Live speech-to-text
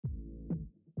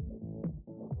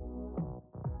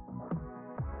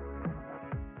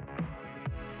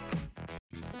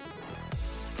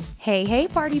Hey, hey,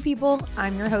 party people!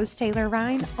 I'm your host, Taylor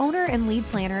Ryan, owner and lead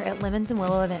planner at Lemons and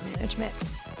Willow Event Management.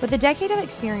 With a decade of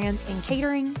experience in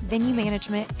catering, venue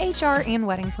management, HR, and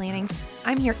wedding planning,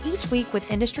 I'm here each week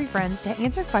with industry friends to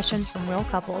answer questions from real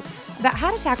couples about how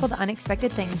to tackle the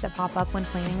unexpected things that pop up when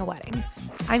planning a wedding.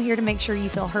 I'm here to make sure you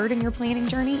feel heard in your planning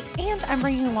journey, and I'm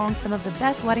bringing along some of the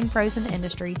best wedding pros in the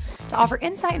industry to offer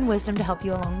insight and wisdom to help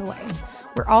you along the way.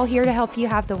 We're all here to help you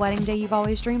have the wedding day you've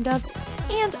always dreamed of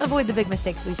and avoid the big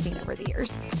mistakes we've seen over the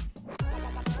years.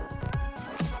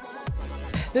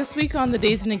 This week on the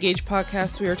Dazed and Engaged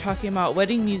podcast, we are talking about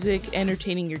wedding music,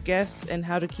 entertaining your guests, and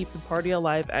how to keep the party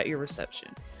alive at your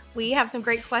reception. We have some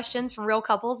great questions from real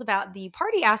couples about the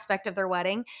party aspect of their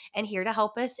wedding, and here to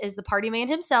help us is the party man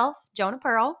himself, Jonah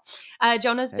Pearl.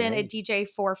 Jonah's been a DJ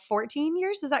for 14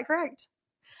 years, is that correct?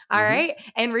 All right.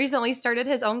 And recently started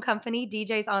his own company,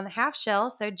 DJs on the Half Shell.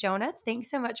 So, Jonah, thanks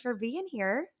so much for being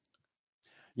here.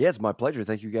 Yeah, it's my pleasure.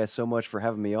 Thank you guys so much for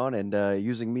having me on and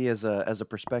using me as a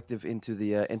perspective into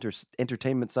the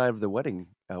entertainment side of the wedding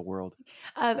world.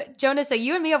 Jonah, so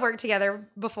you and me have worked together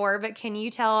before, but can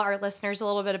you tell our listeners a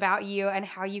little bit about you and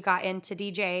how you got into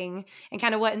DJing and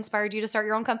kind of what inspired you to start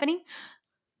your own company?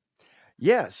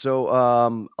 Yeah, so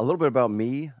a little bit about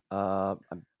me. I'll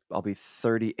be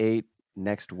 38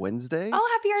 next Wednesday, Oh,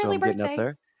 happy so early I'm getting up birthday.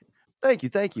 there.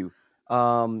 Thank you.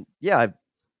 Yeah, I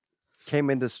came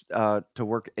into to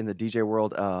work in the DJ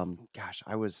world. Gosh,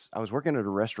 I was working at a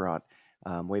restaurant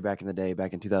way back in the day,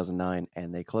 back in 2009,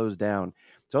 and they closed down.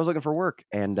 So I was looking for work,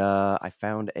 and I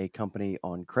found a company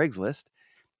on Craigslist,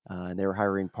 and they were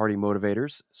hiring party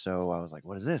motivators. So I was like,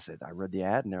 "What is this?" I read the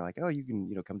ad, and they're like, "Oh, you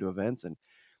can come to events and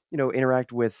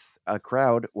interact with a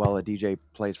crowd while a DJ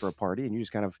plays for a party, and you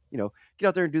just kind of get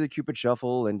out there and do the Cupid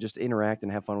Shuffle and just interact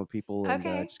and have fun with people and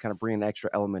Okay. just kind of bring an extra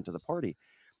element to the party."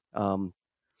 Um,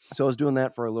 so I was doing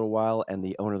that for a little while, and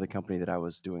the owner of the company that I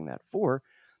was doing that for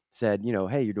said,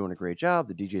 "Hey, you're doing a great job.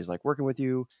 The DJs like working with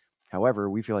you. However,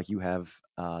 we feel like you have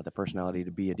the personality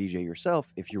to be a DJ yourself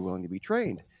if you're willing to be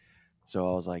trained." So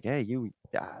I was like, "Hey, you."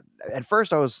 At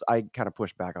first, I kind of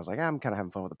pushed back. I was like, "I'm kind of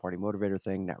having fun with the party motivator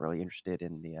thing. Not really interested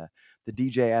in the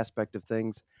DJ aspect of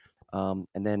things." And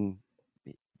then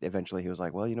eventually, he was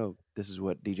like, "Well, this is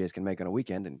what DJs can make on a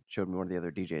weekend," and showed me one of the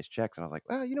other DJs' checks, and I was like,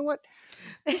 "Well, you know what?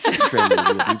 If you can train me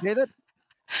to be a DJ,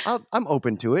 I'm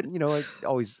open to it. Like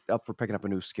always up for picking up a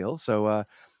new skill." So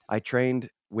I trained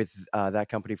with that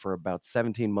company for about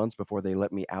 17 months before they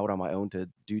let me out on my own to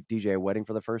do DJ a wedding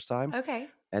for the first time. Okay.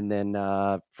 And then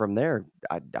from there,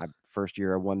 first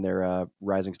year I won their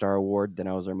Rising Star Award. Then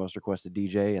I was their most requested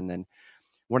DJ, and then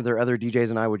one of their other DJs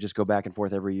and I would just go back and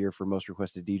forth every year for most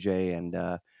requested DJ. And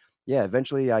yeah,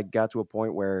 eventually I got to a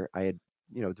point where I had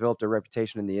developed a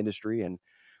reputation in the industry, and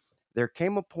there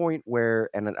came a point where,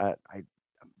 and I'm a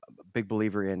big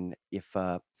believer in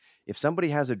if somebody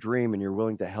has a dream and you're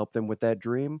willing to help them with that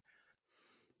dream,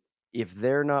 if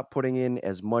they're not putting in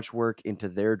as much work into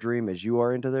their dream as you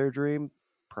are into their dream,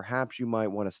 perhaps you might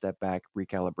want to step back,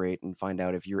 recalibrate, and find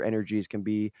out if your energies can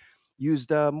be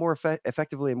used more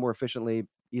effectively and more efficiently,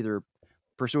 either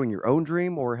pursuing your own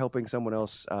dream or helping someone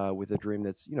else with a dream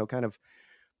that's kind of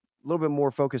a little bit more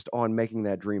focused on making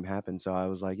that dream happen. So I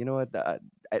was like, you know what?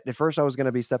 At first, I was going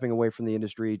to be stepping away from the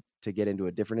industry to get into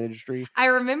a different industry. I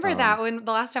remember Um, that when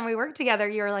the last time we worked together,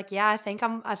 you were like, "Yeah, I think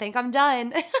I'm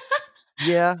done."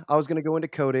 yeah, I was going to go into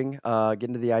coding, get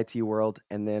into the IT world,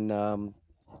 and then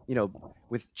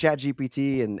with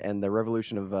ChatGPT and the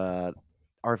revolution of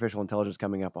artificial intelligence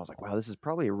coming up, I was like, wow, this is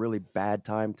probably a really bad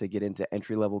time to get into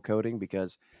entry level coding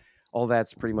because all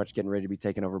that's pretty much getting ready to be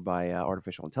taken over by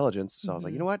artificial intelligence. So I was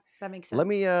like, you know what? That makes Let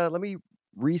sense. me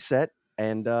reset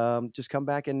and just come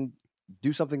back and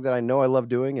do something that I know I love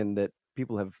doing and that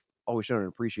people have always shown an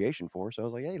appreciation for. So I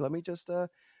was like, hey, let me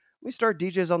start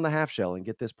DJs on the Half Shell and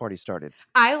get this party started.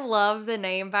 I love the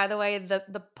name, by the way.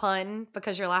 The pun,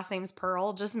 because your last name's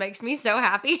Pearl, just makes me so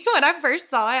happy. When I first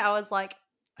saw it, I was like,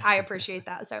 I appreciate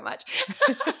that so much.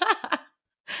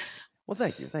 Well,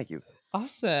 thank you.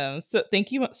 Awesome. So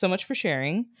thank you so much for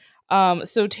sharing.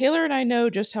 So Taylor and I know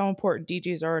just how important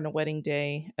DJs are on a wedding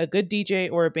day. A good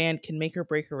DJ or a band can make or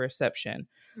break a reception.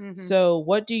 Mhm. So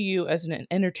what do you as an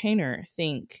entertainer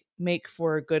think make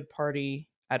for a good party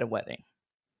at a wedding?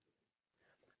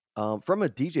 From a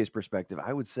DJ's perspective,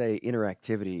 I would say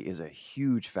interactivity is a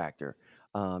huge factor.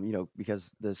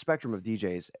 Because the spectrum of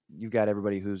DJs, you've got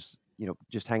everybody who's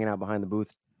just hanging out behind the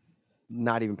booth,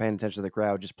 not even paying attention to the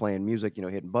crowd, just playing music,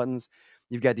 hitting buttons.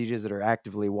 You've got DJs that are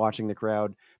actively watching the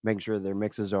crowd, making sure their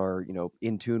mixes are,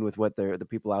 in tune with what the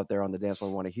people out there on the dance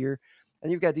floor want to hear.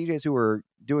 And you've got DJs who are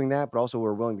doing that, but also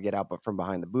are willing to get out from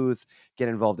behind the booth, get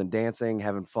involved in dancing,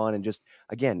 having fun, and just,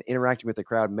 again, interacting with the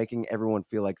crowd, making everyone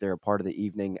feel like they're a part of the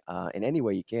evening in any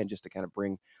way you can, just to kind of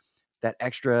bring that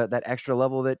extra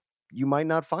level that you might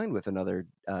not find with another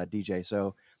DJ.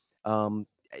 So um,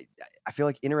 I feel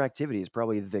like interactivity is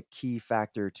probably the key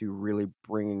factor to really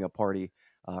bringing a party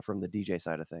from the DJ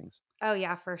side of things. Oh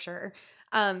yeah, for sure.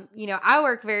 I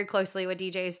work very closely with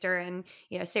DJs during,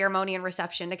 ceremony and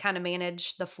reception to kind of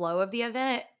manage the flow of the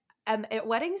event. At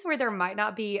weddings where there might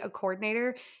not be a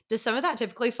coordinator, does some of that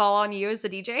typically fall on you as the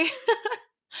DJ?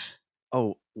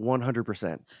 Oh,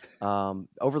 100%.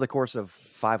 Over the course of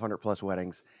 500 plus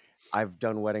weddings, I've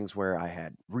done weddings where I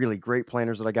had really great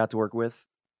planners that I got to work with.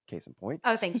 Case in point.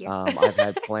 Oh, thank you. I've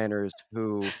had planners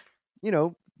who,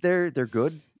 they're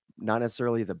good, not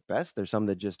necessarily the best. There's some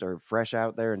that just are fresh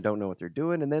out there and don't know what they're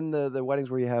doing. And then the weddings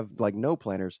where you have like no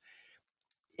planners.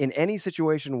 In any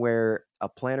situation where a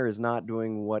planner is not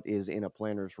doing what is in a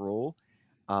planner's role,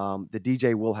 the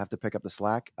DJ will have to pick up the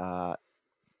slack.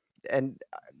 And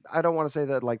I don't want to say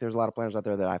that like there's a lot of planners out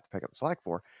there that I have to pick up the slack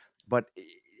for, but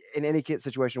in any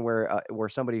situation where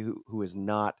somebody who is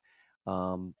not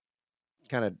kind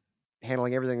of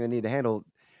handling everything they need to handle,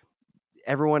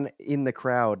 everyone in the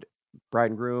crowd,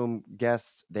 bride and groom,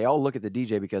 guests, they all look at the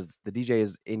DJ because the DJ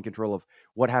is in control of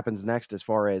what happens next as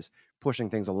far as pushing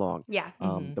things along. Yeah.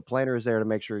 The planner is there to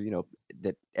make sure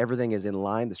that everything is in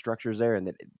line, the structure is there, and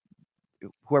that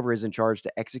whoever is in charge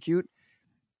to execute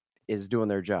is doing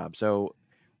their job. So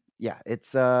yeah,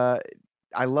 it's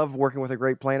I love working with a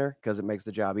great planner because it makes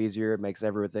the job easier. It makes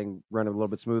everything run a little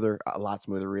bit smoother, a lot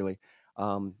smoother, really.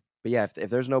 But yeah, if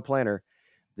there's no planner,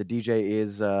 the DJ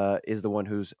is the one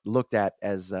who's looked at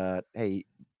as hey,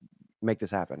 make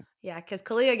this happen. Yeah, because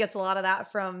Kalia gets a lot of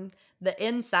that from the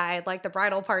inside, like the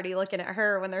bridal party looking at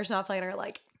her when there's not a planner,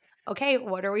 like, okay,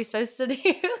 what are we supposed to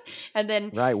do? And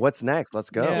then Right, what's next? Let's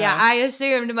go. yeah, I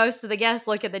assumed most of the guests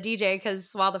look at the DJ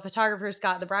because while the photographer's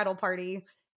got the bridal party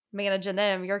managing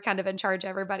them, you're kind of in charge of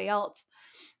everybody else.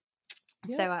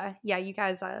 Yep. So yeah, you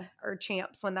guys are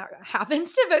champs when that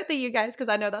happens to both of you guys, because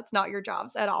I know that's not your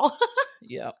jobs at all.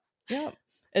 Yep. Yep.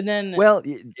 And then Well,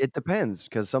 it depends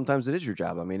because sometimes it is your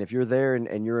job. I mean, if you're there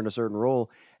and you're in a certain role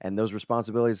and those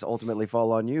responsibilities ultimately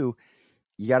fall on you,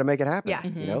 you got to make it happen. Yeah.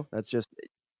 Mhm. That's just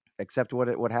accept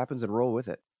what happens and roll with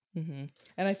it. And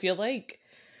I feel like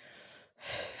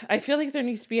there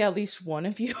needs to be at least one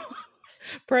of you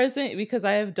present, because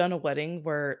I have done a wedding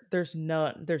where there's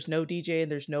no DJ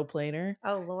and there's no planner.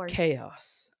 Oh Lord.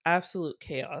 Chaos. Absolute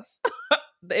chaos.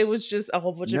 It was just a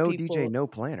whole bunch No of people. DJ, no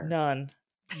planner. None.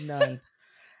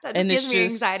 That just And gives it's me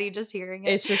just- anxiety just hearing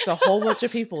it. It's just a whole bunch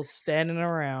of people standing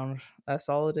around. That's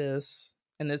all it is.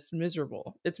 And it's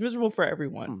miserable. It's miserable for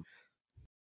everyone.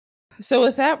 So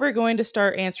with that, we're going to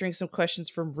start answering some questions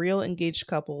from real engaged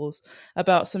couples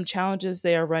about some challenges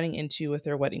they are running into with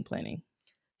their wedding planning.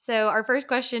 So our first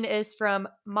question is from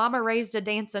Mama Raised a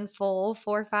Dancin' Fool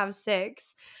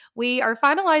 456. We are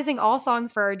finalizing all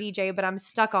songs for our DJ, but I'm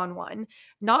stuck on one.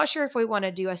 Not sure if we want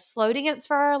to do a slow dance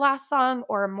for our last song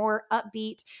or a more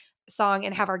upbeat song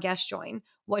and have our guests join.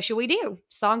 What should we do?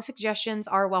 Song suggestions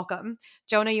are welcome.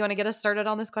 Jonah, you want to get us started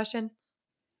on this question?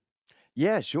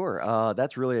 Yeah, sure.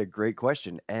 That's really a great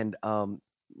question. And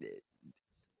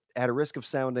at a risk of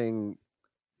sounding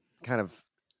kind of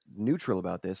neutral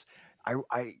about this,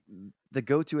 the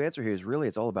go-to answer here is really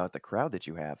it's all about the crowd that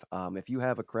you have. If you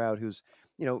have a crowd who's,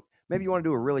 maybe you want to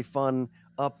do a really fun,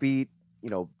 upbeat,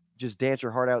 just dance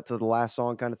your heart out to the last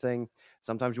song kind of thing.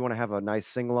 Sometimes you want to have a nice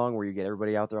sing-along where you get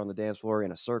everybody out there on the dance floor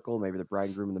in a circle, maybe the bride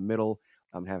and groom in the middle,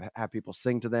 have people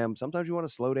sing to them. Sometimes you want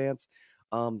to slow dance.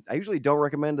 I usually don't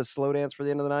recommend a slow dance for the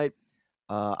end of the night.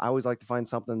 I always like to find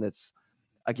something that's,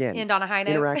 again, End on a high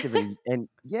note. interactive and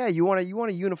yeah, you want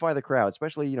to unify the crowd,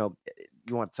 especially you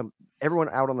want everyone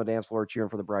out on the dance floor cheering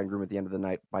for the bride and groom at the end of the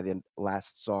night by the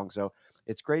last song. So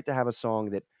it's great to have a song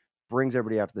that brings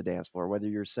everybody out to the dance floor, whether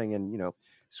you're singing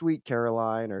Sweet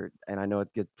Caroline and I know it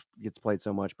gets played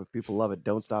so much, but people love it,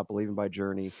 Don't Stop Believing by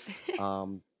Journey.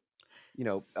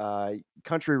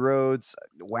 Country Roads,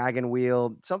 Wagon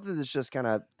Wheel, something that's just kind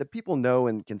of that people know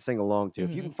and can sing along to.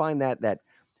 If you can find that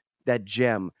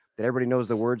gem that everybody knows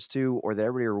the words to, or that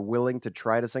everybody are willing to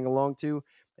try to sing along to,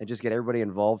 and just get everybody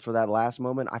involved for that last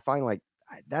moment, I find like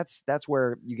that's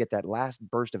where you get that last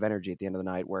burst of energy at the end of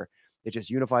the night, where it just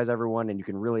unifies everyone and you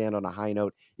can really end on a high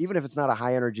note. Even if it's not a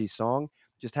high energy song,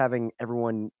 just having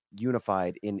everyone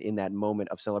unified in that moment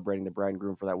of celebrating the bride and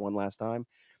groom for that one last time,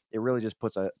 it really just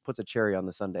puts a cherry on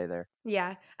the sundae there.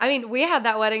 Yeah. I mean, we had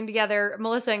that wedding together,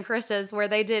 Melissa and Chris's, where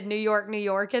they did New York, New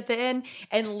York at the end.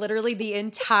 And literally the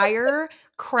entire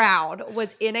crowd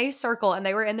was in a circle and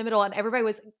they were in the middle and everybody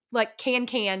was like can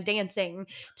dancing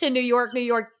to New York, New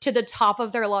York to the top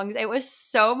of their lungs. It was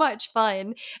so much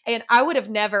fun. And I would have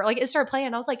never, like, it started playing.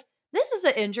 And I was like, this is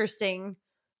an interesting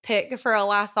pick for a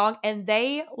last song, and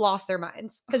they lost their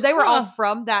minds because they were all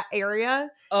from that area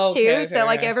too. So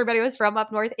like everybody was from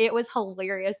up north. It was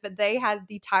hilarious, but they had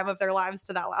the time of their lives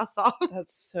to that last song.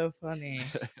 That's so funny.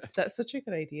 That's such a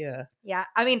good idea. Yeah.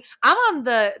 I mean, I'm on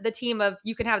the team of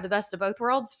you can have the best of both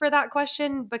worlds for that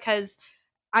question, because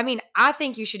I mean, I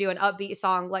think you should do an upbeat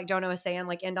song like Jonah was saying,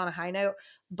 like end on a high note.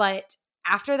 But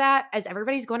after that, as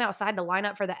everybody's going outside to line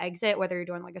up for the exit, whether you're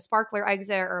doing like a sparkler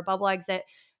exit or a bubble exit,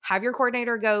 have your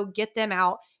coordinator go get them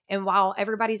out. And while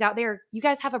everybody's out there, you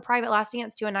guys have a private last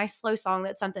dance to a nice slow song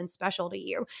that's something special to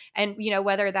you. And, you know,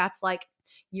 whether that's like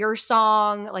your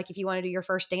song, like if you want to do your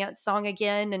first dance song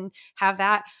again and have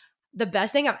that. The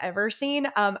best thing I've ever seen,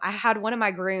 I had one of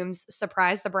my grooms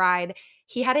surprise the bride.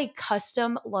 He had a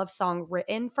custom love song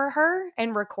written for her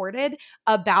and recorded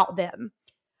about them.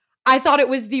 I thought it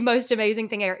was the most amazing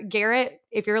thing. Garrett,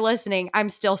 if you're listening, I'm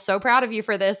still so proud of you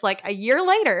for this. Like a year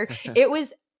later, it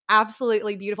was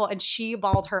absolutely beautiful. And she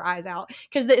bawled her eyes out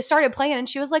because it started playing and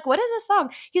she was like, what is this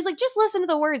song? He's like, just listen to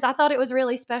the words. I thought it was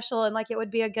really special and like it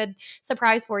would be a good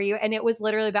surprise for you. And it was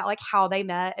literally about like how they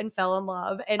met and fell in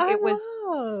love. And it was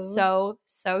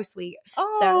so sweet.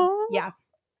 So yeah.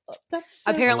 That's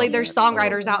so apparently cool. there's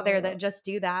songwriters out there that just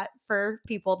do that for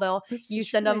people. You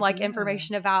send them like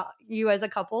information about you as a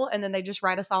couple and then they just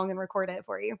write a song and record it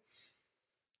for you.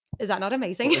 Is that not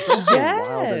amazing? It's also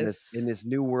wild in this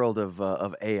new world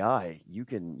of AI. You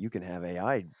can have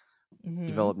AI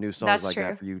develop new songs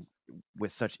that for you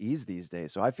with such ease these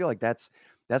days. So I feel like that's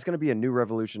going to be a new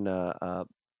revolution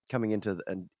coming into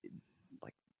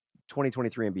like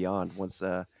 2023 and beyond once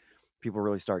people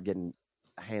really start getting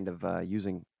a hand of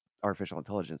using artificial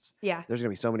intelligence. Yeah. There's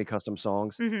going to be so many custom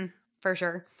songs. Mm-hmm, for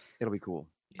sure. It'll be cool.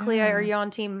 Clea, are you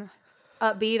on team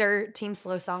upbeat or team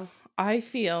slow song? I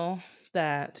feel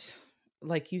that,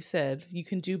 like you said, you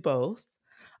can do both.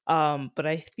 But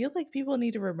I feel like people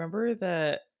need to remember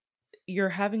that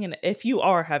if you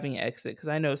are having an exit, because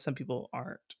I know some people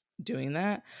aren't doing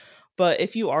that, but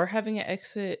if you are having an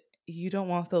exit, you don't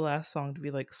want the last song to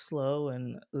be like slow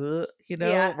and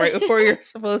right before you're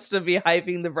supposed to be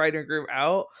hyping the bride and groom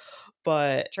out.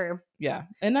 But true. Yeah.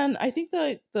 And then I think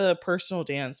the personal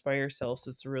dance by yourselves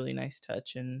is a really nice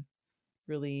touch and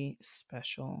really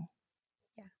special.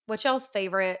 Yeah. What's y'all's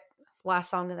favorite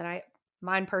last song of the night?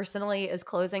 Mine personally is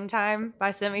Closing Time by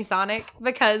Semisonic,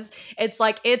 because it's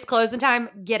like it's closing time,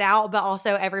 get out, but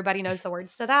also everybody knows the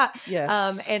words to that.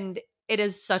 Yes. And it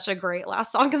is such a great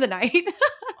last song of the night.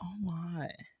 Oh my.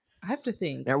 I have to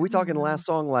think. Now, are we talking last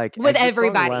song like with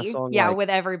everybody? Last song, yeah, with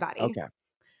everybody. Okay.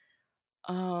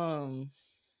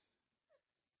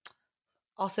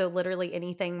 Also, literally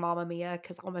anything Mamma Mia,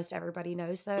 because almost everybody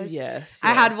knows those. Yes.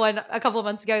 I had one a couple of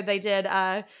months ago. They did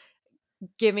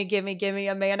Gimme, Gimme, Gimme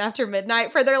a Man After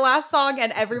Midnight for their last song,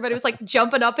 and everybody was like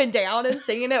jumping up and down and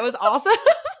singing. It was awesome.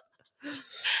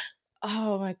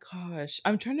 Oh my gosh.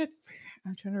 I'm trying to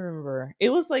remember.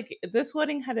 It was like this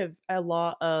wedding had a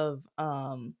lot of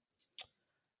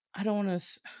I don't want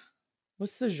to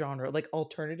what's the genre? Like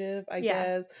alternative, I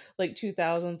guess. Like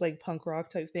 2000s, like punk rock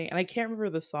type thing. And I can't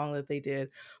remember the song that they did,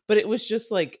 but it was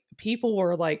just like people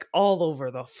were like all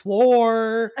over the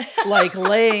floor, like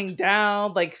laying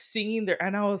down, like singing their.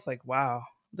 And I was like, wow,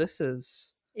 this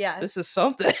is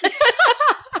something.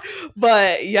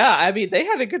 But yeah, I mean, they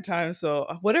had a good time. So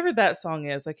whatever that song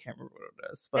is, I can't remember what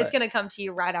it is. But it's going to come to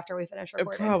you right after we finish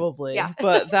recording. Probably. Yeah.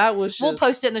 But that was just... We'll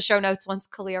post it in the show notes once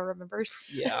Clea remembers.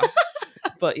 Yeah.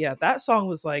 But yeah, that song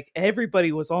was like,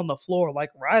 everybody was on the floor, like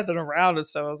writhing around and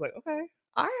stuff. I was like, okay.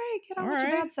 All right, get on with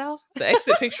your bad self. The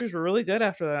exit pictures were really good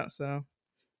after that. So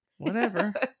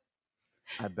whatever.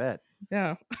 I bet.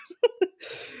 Yeah.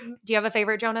 Do you have a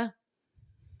favorite, Jonah?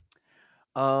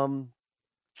 So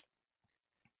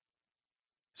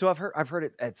I've heard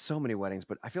it at so many weddings,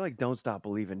 but I feel like "Don't Stop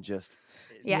Believing" just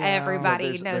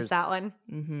everybody knows that one.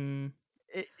 Mm-hmm.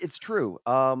 It's true.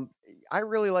 I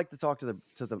really like to talk to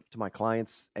my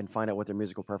clients and find out what their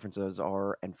musical preferences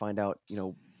are and find out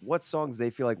what songs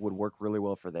they feel like would work really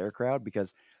well for their crowd,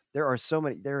 because there are so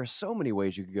many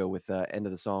ways you could go with end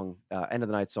of the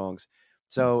night songs.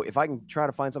 So if I can try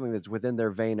to find something that's within their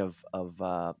vein of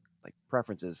like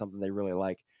preferences, something they really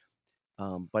like.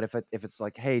 But if it's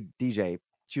like, hey DJ,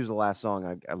 choose the last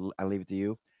song, I leave it to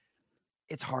you.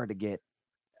 It's hard to get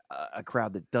a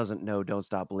crowd that doesn't know "Don't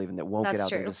Stop Believing," that won't get That's out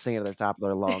there and true. just sing at the top of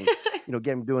their lungs. Get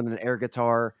them doing an air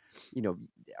guitar,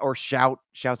 or shout.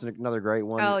 Shout's another great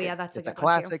one. Oh yeah, that's a It's a good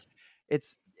one too. classic.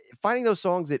 It's finding those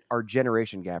songs that are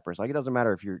generation gappers. Like, it doesn't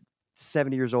matter if you're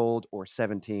 70 years old or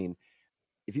 17.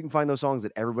 If you can find those songs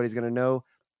that everybody's going to know,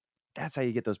 that's how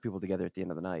you get those people together at the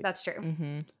end of the night. That's true.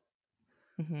 Mm-hmm.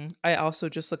 Mm-hmm. I also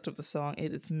just looked up the song.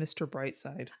 It is Mr.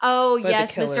 Brightside. Oh By the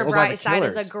yes, Killers. Mr. Oh, by the Brightside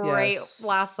is a Killers. great Yes.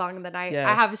 last song of the night.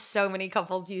 I have Yes. so many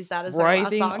couples use that as their last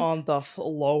Writhing song. on the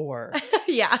floor.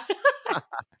 Yeah.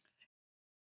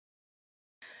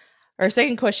 Our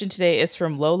second question today is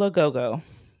from Lola Gogo.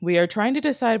 We are trying to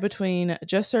decide between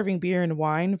just serving beer and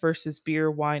wine versus beer,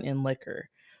 wine, and liquor.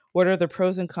 What are the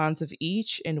pros and cons of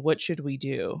each, and what should we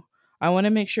do? I want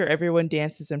to make sure everyone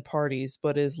dances and parties,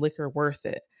 but is liquor worth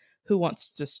it? Who wants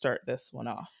to start this one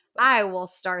off? I will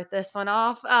start this one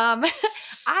off.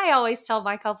 I always tell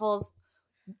my couples,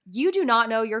 you do not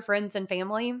know your friends and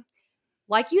family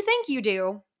like you think you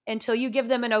do until you give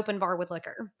them an open bar with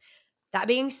liquor. That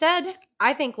being said,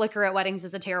 I think liquor at weddings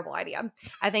is a terrible idea.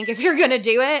 I think if you're going to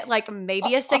do it, like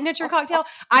maybe a signature cocktail.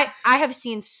 I have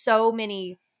seen so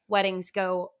many weddings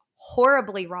go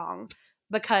horribly wrong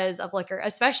because of liquor,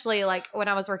 especially like when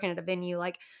I was working at a venue.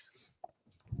 Like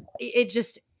it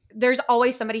just, there's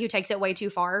always somebody who takes it way too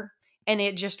far and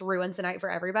it just ruins the night for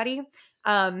everybody.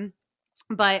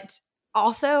 But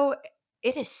also,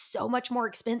 it is so much more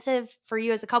expensive for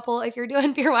you as a couple if you're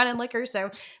doing beer, wine, and liquor. So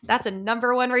that's a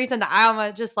number one reason that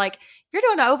I'm just like, you're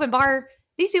doing an open bar.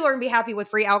 These people are going to be happy with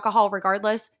free alcohol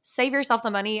regardless. Save yourself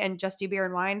the money and just do beer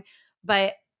and wine.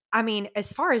 But I mean,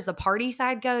 as far as the party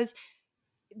side goes,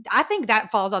 I think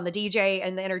that falls on the DJ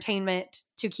and the entertainment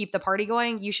to keep the party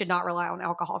going. You should not rely on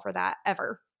alcohol for that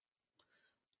ever.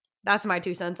 That's my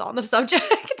 2 cents on the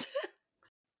subject.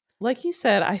 Like you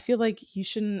said, I feel like you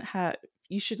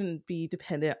shouldn't be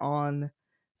dependent on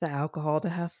the alcohol to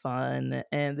have fun,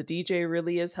 and the DJ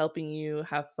really is helping you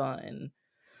have fun.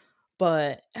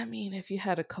 But I mean, if you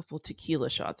had a couple tequila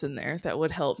shots in there, that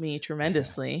would help me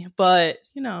tremendously. But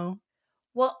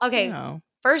Well, okay. you know.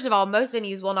 First of all, most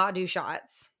venues will not do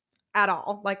shots at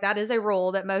all. Like that is a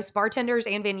rule that most bartenders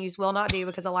and venues will not do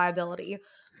because of liability.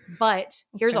 But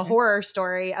here's a Okay. horror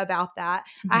story about that.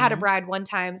 I had a Mhm. bride one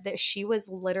time that she was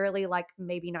literally like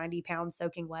maybe 90 pounds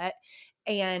soaking wet.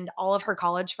 And all of her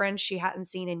college friends she hadn't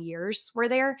seen in years were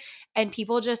there. And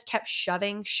people just kept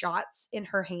shoving shots in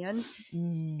her hand.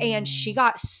 And she Mm.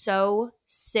 got so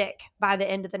sick by the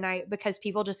end of the night because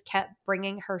people just kept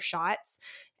bringing her shots.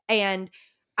 And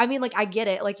I mean, like, I get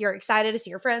it. Like, you're excited to see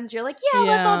your friends. You're like, yeah,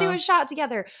 let's all do Yeah. a shot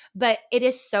together. But it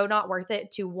is so not worth it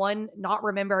to, one, not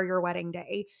remember your wedding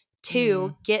day,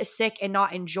 two, get sick and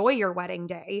not enjoy your wedding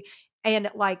day. And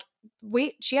like,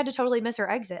 she had to totally miss her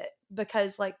exit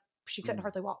because like she couldn't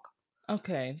hardly walk.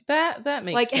 Okay, that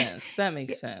makes Like- sense. That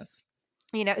makes sense.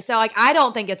 So like, I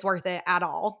don't think it's worth it at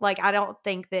all. Like, I don't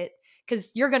think that,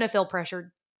 because you're going to feel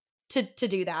pressured to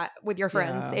do that with your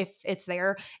friends Yeah. if it's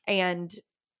there. And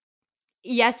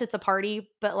yes, it's a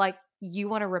party, but like, you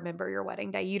want to remember your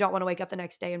wedding day. You don't want to wake up the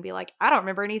next day and be like, I don't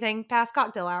remember anything past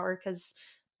cocktail hour, because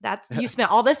that's, you spent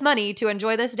all this money to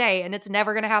enjoy this day and it's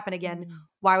never going to happen again.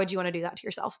 Why would you want to do that to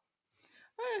yourself?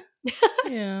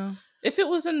 Yeah. If it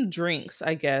was in drinks,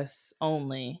 I guess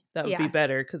only that would be Yeah.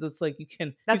 better, because it's like you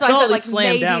can. That's you why can I said only like slam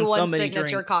maybe down so one many signature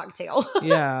drinks. cocktail.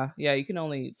 Yeah, you can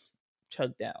only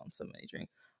chug down so many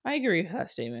drinks. I agree with that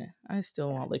statement. I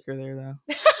still want liquor there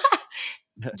though.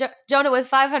 Jonah, with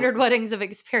 500 weddings of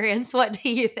experience, what do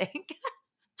you think?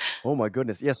 Oh my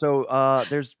goodness. Yeah. So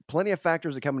there's plenty of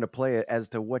factors that come into play as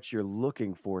to what you're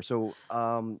looking for. So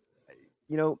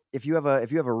if you have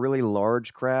a really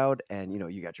large crowd and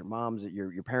you got your moms,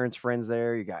 your parents' friends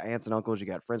there, you got aunts and uncles, you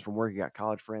got friends from work, you got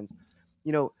college friends,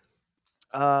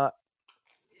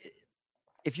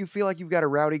 if you feel like you've got a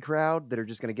rowdy crowd that are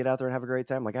just going to get out there and have a great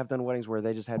time, like I've done weddings where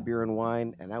they just had beer and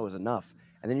wine and that was enough.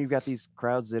 And then you've got these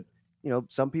crowds that,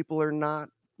 some people are not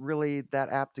really that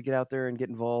apt to get out there and get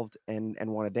involved and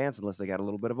want to dance unless they got a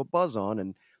little bit of a buzz on.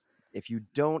 And if you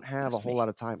don't have That's a whole me. lot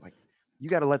of time, like you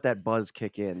got to let that buzz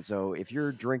kick in. So if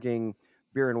you're drinking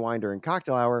beer and wine during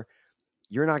cocktail hour,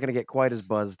 you're not going to get quite as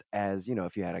buzzed as,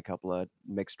 if you had a couple of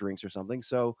mixed drinks or something.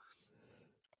 So,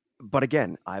 but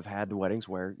again, I've had the weddings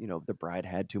where, the bride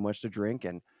had too much to drink.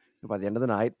 And by the end of the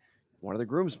night, one of the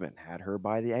groomsmen had her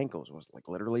by the ankles, was like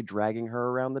literally dragging her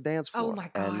around the dance floor. Oh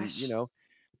my And, gosh.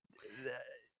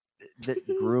 the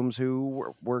grooms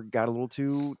who were got a little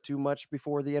too much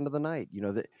before the end of the night,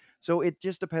 so it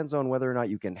just depends on whether or not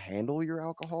you can handle your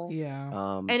alcohol.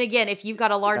 Yeah. And again, if you've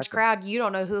got a large that's a- crowd, you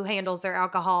don't know who handles their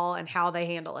alcohol and how they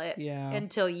handle it Yeah.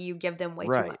 until you give them way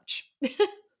too Right. much.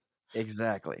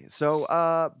 Exactly.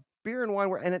 So, beer and wine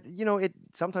were, and it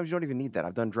sometimes you don't even need that.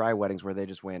 I've done dry weddings where they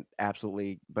just went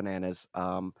absolutely bananas.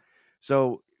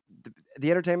 So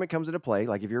the entertainment comes into play.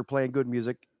 Like if you're playing good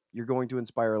music, you're going to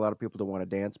inspire a lot of people to want to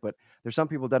dance. But there's some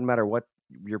people, doesn't matter what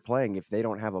you're playing, if they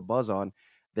don't have a buzz on,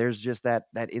 there's just that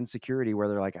insecurity where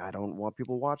they're like, I don't want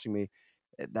people watching me.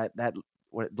 That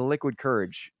what the liquid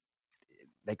courage,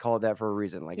 they call it that for a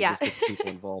reason. Like it Yeah. just gets people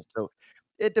involved. So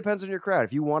it depends on your crowd.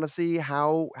 If you want to see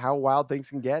how wild things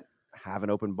can get, have an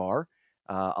open bar,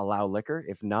 allow liquor.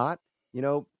 If not,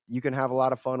 you can have a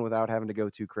lot of fun without having to go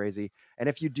too crazy. And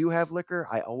if you do have liquor,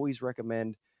 I always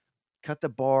recommend cut the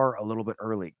bar a little bit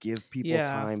early. Give people Yeah.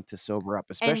 time to sober up,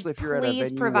 And especially if you're at a please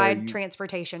venue provide where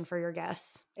transportation for your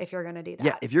guests if you're going to do that.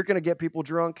 yeah, if you're going to get people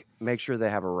drunk, make sure they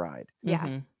have a ride. Yeah.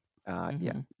 Mhm.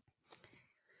 Yeah. Mhm.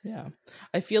 Yeah.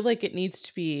 I feel like it needs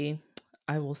to be,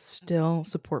 I will still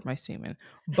support my semen.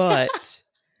 But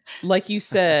like you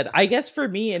said, I guess for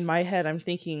me in my head, I'm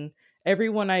thinking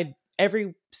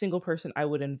every single person I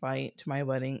would invite to my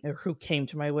wedding or who came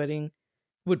to my wedding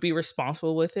would be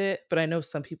responsible with it. But I know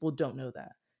some people don't know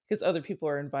that because other people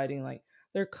are inviting like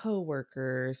their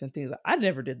coworkers and things. I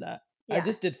never did that. I Yeah.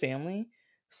 just did family.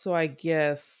 So I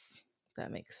guess that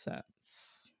makes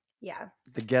sense. Yeah.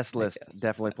 The guest I list guess makes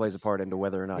definitely plays a sense. part into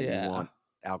whether or not you Yeah. want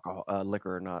alcohol,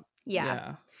 liquor or not.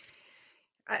 Yeah.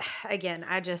 Again,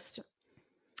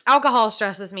 alcohol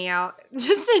stresses me out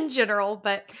just in general.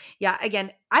 But yeah,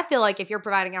 again, I feel like if you're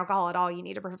providing alcohol at all, you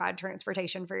need to provide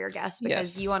transportation for your guests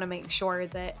because you Yes. want to make sure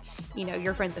that,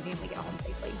 your friends and family get home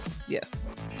safely. Yes.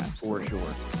 For Absolutely.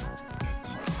 sure.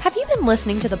 Have you been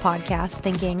listening to the podcast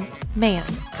thinking, man,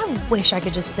 I wish I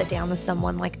could just sit down with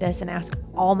someone like this and ask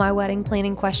all my wedding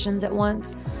planning questions at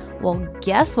once? Well,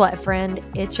 guess what, friend?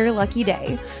 It's your lucky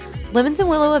day. Lemons and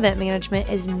Willow Event Management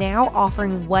is now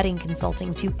offering wedding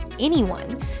consulting to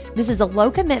anyone. This is a low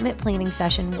commitment planning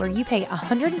session where you pay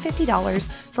 $150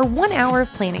 for 1 hour of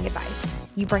planning advice.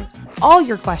 You bring all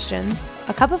your questions,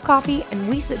 a cup of coffee, and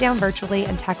we sit down virtually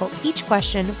and tackle each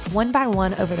question one by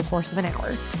one over the course of an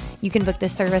hour. You can book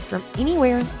this service from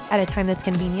anywhere at a time that's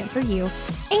convenient for you.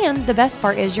 And the best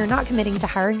part is you're not committing to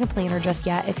hiring a planner just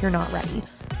yet if you're not ready,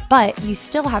 but you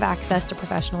still have access to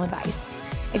professional advice.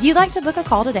 If you'd like to book a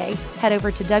call today, head over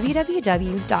to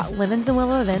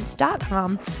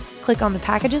www.lemonsandwillowevents.com, click on the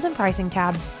Packages and Pricing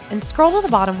tab, and scroll to the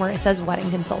bottom where it says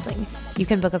Wedding Consulting. You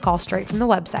can book a call straight from the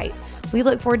website. We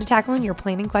look forward to tackling your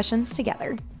planning questions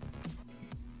together.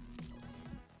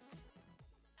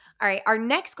 All right, our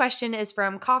next question is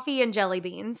from Coffee and Jelly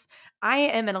Beans. I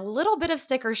am in a little bit of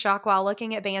sticker shock while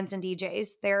looking at bands and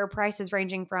DJs. There are prices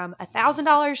ranging from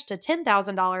 $1,000 to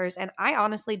 $10,000, and I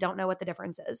honestly don't know what the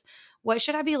difference is. What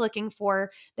should I be looking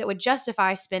for that would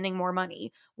justify spending more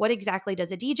money? What exactly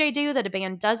does a DJ do that a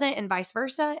band doesn't, and vice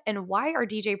versa? And why are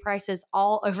DJ prices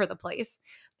all over the place?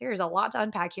 There's a lot to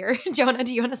unpack here. Jonah,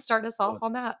 do you want to start us off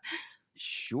on that?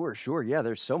 Sure. Yeah,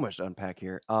 there's so much to unpack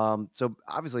here. So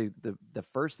obviously the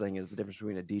first thing is the difference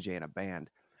between a DJ and a band.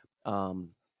 Um,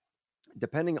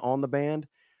 Depending on the band,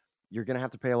 you're gonna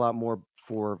have to pay a lot more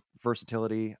for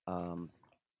versatility.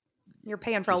 You're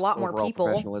paying for a Just lot more overall people.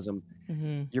 professionalism.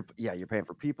 Mm-hmm. You're paying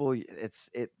for people.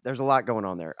 There's a lot going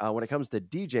on there. When it comes to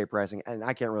DJ pricing, and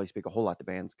I can't really speak a whole lot to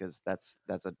bands because that's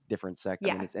a different sect. I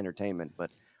Yeah. mean, it's entertainment,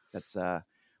 but that's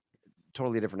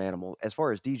totally different animal. As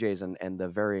far as DJs and the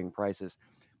varying prices,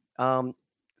 so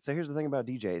here's the thing about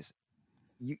DJs: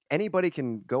 anybody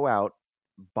can go out,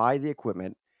 buy the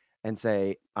equipment, and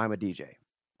say, "I'm a DJ."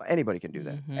 Anybody can do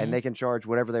that, Mhm. and they can charge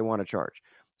whatever they want to charge.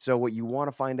 So what you want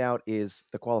to find out is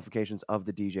the qualifications of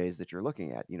the DJs that you're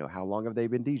looking at. How long have they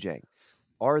been DJing?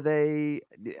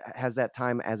 Has that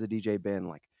time as a DJ been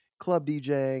like club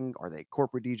DJing? Are they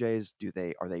corporate DJs? Do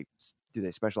they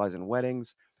specialize in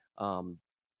weddings?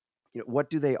 What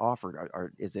do they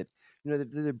offer? Is it, do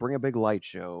they bring a big light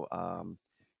show?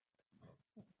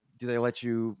 Do they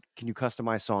can you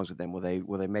customize songs with them?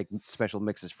 Will they make special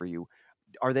mixes for you?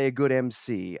 Are they a good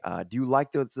MC? Do you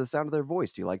like the sound of their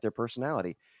voice? Do you like their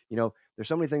personality? There's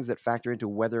so many things that factor into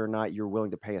whether or not you're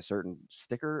willing to pay a certain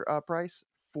sticker price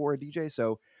for a DJ.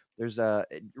 So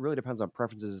it really depends on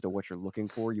preferences as to what you're looking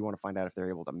for. You want to find out if they're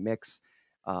able to mix.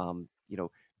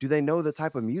 Do they know the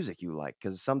type of music you like?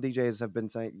 Because some DJs have been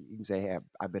saying, you can say, hey,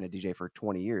 I've been a DJ for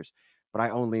 20 years, but I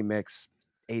only mix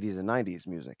 80s and 90s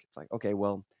music. It's like, okay,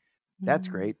 well, that's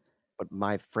Mm-hmm. great, but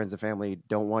my friends and family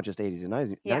don't want just 80s and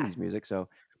 90s, Yeah. 90s music. So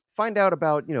find out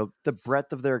about, the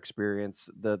breadth of their experience,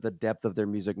 the depth of their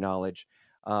music knowledge.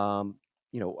 Are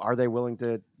they willing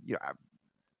to,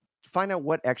 find out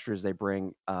what extras they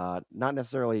bring, not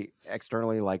necessarily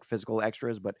externally like physical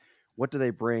extras, but what do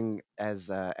they bring as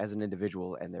an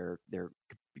individual and their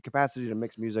capacity to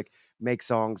mix music, make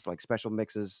songs, like special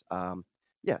mixes.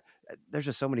 Yeah, there's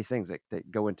just so many things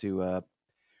that go into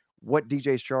what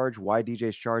DJs charge, why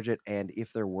DJs charge it, and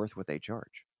if they're worth what they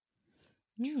charge.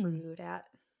 True that.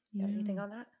 You got anything Yeah. on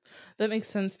that? That makes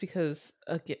sense because,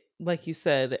 like you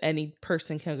said, any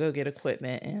person can go get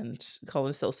equipment and call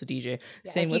themselves a DJ.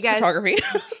 Yeah, Same if you with guys- photography.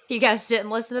 If you guys didn't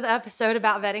listen to the episode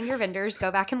about vetting your vendors,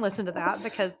 go back and listen to that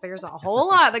because there's a whole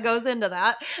lot that goes into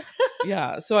that.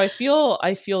 Yeah, so I feel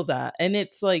that, and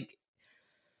it's like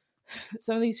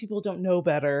some of these people don't know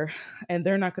better, and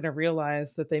they're not going to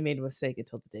realize that they made a mistake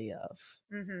until the day of.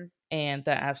 Mm-hmm. And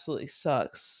that absolutely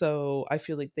sucks. So I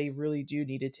feel like they really do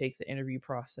need to take the interview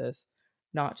process,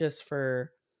 not just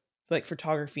for like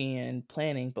photography and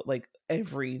planning, but like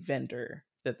every vendor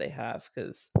that they have,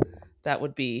 because that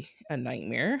would be a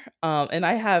nightmare. And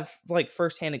I have like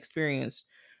firsthand experience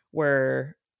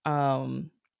where a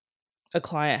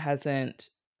client hasn't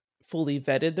fully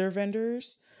vetted their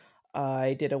vendors.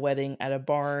 I did a wedding at a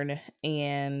barn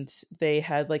and they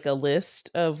had like a list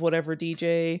of whatever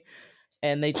DJ,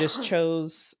 and they just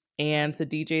chose, and the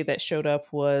DJ that showed up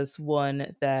was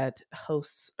one that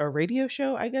hosts a radio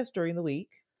show, I guess, during the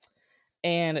week.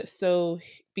 And so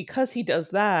because he does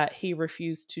that, he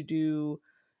refused to do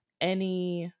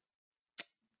any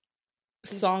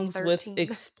songs with PG-13.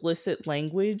 explicit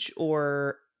language,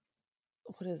 or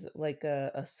what is it, like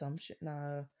a assumption,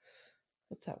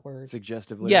 what's that word?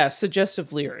 Suggestive Yeah, lyrics.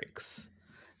 suggestive lyrics.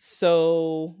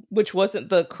 So, which wasn't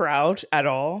the crowd at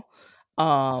all.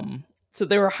 So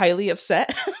they were highly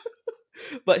upset,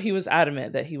 but he was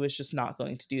adamant that he was just not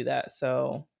going to do that.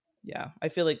 So, yeah, I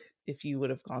feel like if you would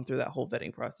have gone through that whole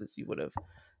vetting process, you would have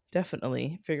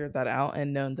definitely figured that out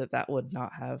and known that that would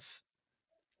not have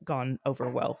gone over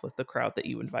well with the crowd that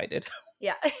you invited.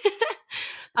 Yeah.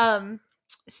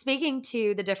 Speaking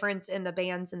to the difference in the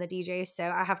bands and the DJs, so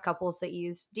I have couples that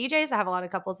use DJs. I have a lot of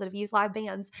couples that have used live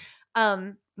bands.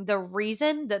 The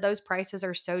reason that those prices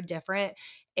are so different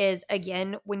is,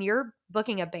 again, when you're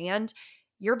booking a band,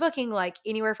 you're booking like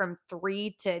anywhere from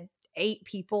 3 to 8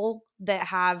 people that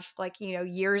have like,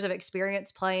 years of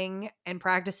experience playing and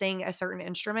practicing a certain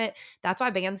instrument. That's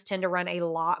why bands tend to run a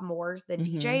lot more than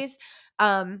DJs.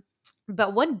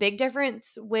 But one big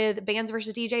difference with bands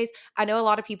versus DJs, I know a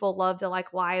lot of people love the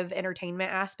like live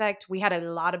entertainment aspect. We had a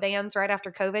lot of bands right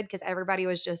after COVID because everybody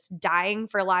was just dying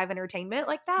for live entertainment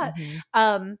like that.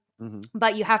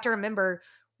 But you have to remember,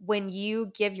 when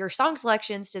you give your song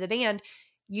selections to the band,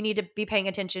 you need to be paying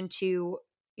attention to,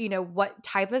 what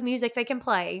type of music they can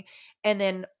play, and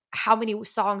then how many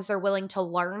songs they're willing to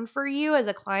learn for you as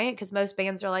a client. Because most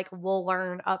bands are like, we'll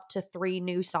learn up to 3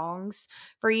 new songs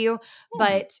for you.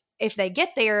 But if they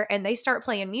get there and they start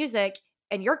playing music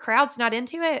and your crowd's not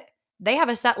into it, they have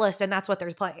a set list and that's what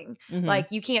they're playing. Like,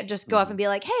 you can't just go up and be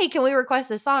like, hey, can we request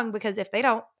this song? Because if they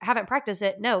haven't practiced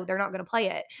it, no, they're not going to play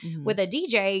it. With a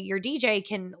DJ, your DJ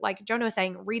can, like Jonah was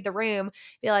saying, read the room,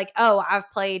 be like, oh, I've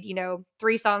played,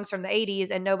 3 songs from the 80s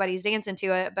and nobody's dancing to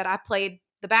it, but I played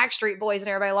the Backstreet Boys and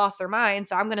everybody lost their mind.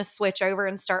 So I'm going to switch over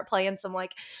and start playing some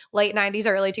like late 90s,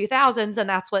 early 2000s. And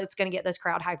that's what's going to get this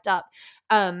crowd hyped up.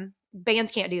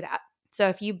 Bands can't do that. So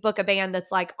if you book a band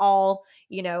that's like all,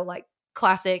 like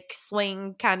classic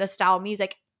swing kind of style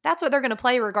music, that's what they're going to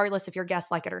play regardless if your guests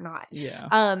like it or not.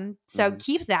 Yeah. So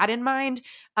keep that in mind.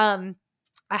 I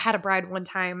had a bride one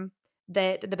time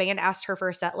that the band asked her for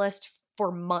a set list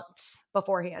for months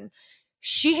beforehand.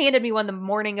 She handed me one the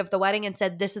morning of the wedding and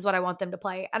said, this is what I want them to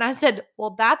play. And I said,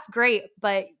 well, that's great,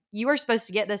 but you were supposed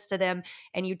to get this to them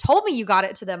and you told me you got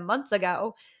it to them months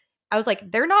ago. I was like,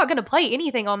 they're not going to play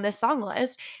anything on this song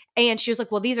list. And she was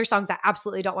like, well, these are songs I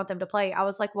absolutely don't want them to play. I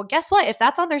was like, well, guess what? If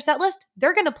that's on their set list,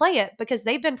 they're going to play it because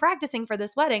they've been practicing for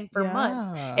this wedding for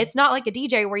months. It's not like a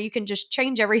DJ where you can just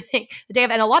change everything the day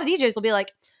of. And a lot of DJs will be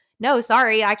like, no,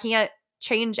 sorry, I can't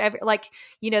change they've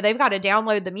got to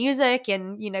download the music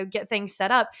and, get things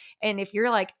set up. And if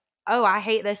you're like, oh, I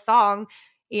hate this song,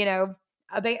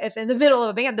 if in the middle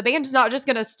of a band, the band's not just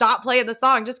going to stop playing the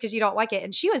song just because you don't like it.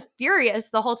 And she was furious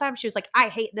the whole time. She was like, I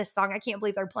hate this song. I can't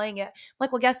believe they're playing it. I'm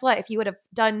like, well, guess what? If you would have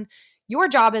done your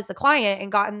job as the client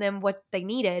and gotten them what they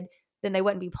needed, then they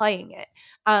wouldn't be playing it.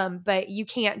 But you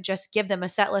can't just give them a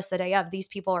set list the day of. These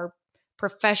people are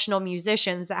professional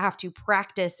musicians that have to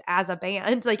practice as a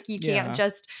band. Like, you can't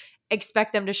just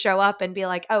expect them to show up and be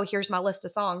like, oh, here's my list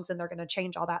of songs, and they're going to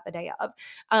change all that the day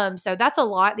of. So that's a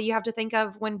lot that you have to think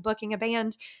of when booking a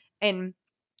band. And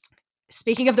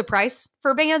speaking of the price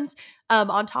for bands,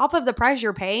 on top of the price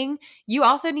you're paying, you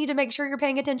also need to make sure you're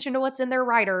paying attention to what's in their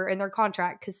rider and their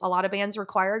contract, because a lot of bands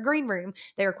require a green room.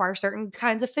 They require certain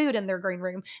kinds of food in their green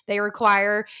room. They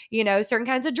require, certain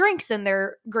kinds of drinks in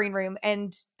their green room.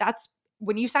 And that's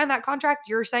when you sign that contract,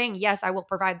 you're saying, yes, I will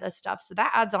provide this stuff. So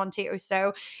that adds on too.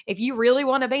 So if you really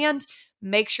want a band,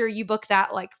 make sure you book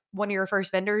that like one of your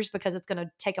first vendors, because it's going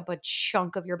to take up a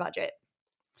chunk of your budget.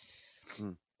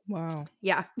 Wow.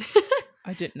 Yeah.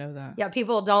 I didn't know that. Yeah,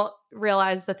 people don't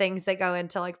realize the things that go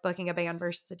into like booking a band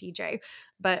versus a DJ.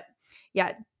 But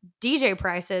yeah, DJ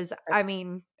prices, I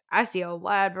mean, I see a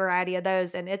wide variety of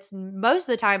those, and it's most of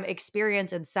the time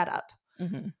experience and setup.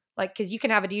 Mm-hmm. Like, because you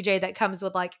can have a DJ that comes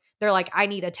with like, they're like, I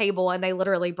need a table, and they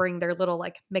literally bring their little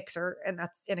like mixer, and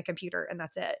that's in a computer, and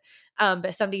that's it.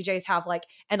 But some DJs have like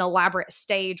an elaborate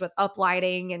stage with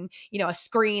uplighting and, a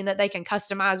screen that they can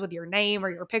customize with your name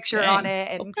or your picture on it.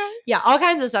 And okay. yeah, all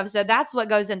kinds of stuff. So that's what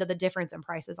goes into the difference in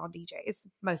prices on DJs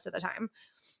most of the time.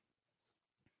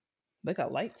 They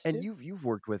got lights And too. you've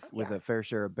worked with a fair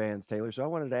share of bands, Taylor. So I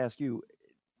wanted to ask you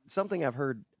something I've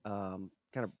heard kind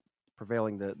of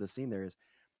prevailing the scene there is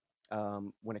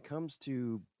when it comes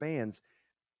to bands,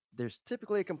 there's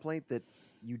typically a complaint that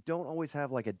you don't always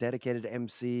have like a dedicated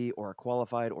MC or a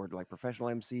qualified or like professional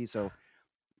MC. So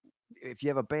if you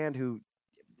have a band who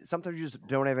sometimes you just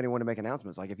don't have anyone to make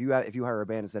announcements. Like if you hire a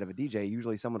band instead of a DJ,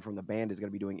 usually someone from the band is going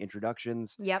to be doing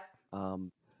introductions. Yep.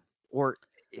 Or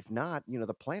if not,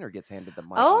 the planner gets handed the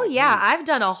mic. Oh like, yeah, hey. I've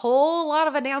done a whole lot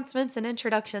of announcements and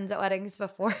introductions at weddings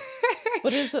before.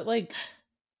 But is it like,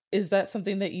 is that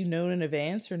something that you know in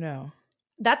advance or no?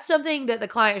 That's something that the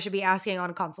client should be asking on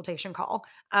a consultation call.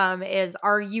 Is,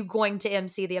 are you going to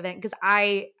MC the event? Because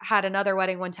I had another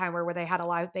wedding one time where they had a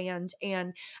live band,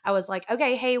 and I was like,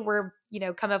 okay, hey, we're,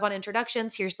 come up on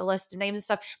introductions. Here's the list of names and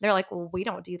stuff. And they're like, well, we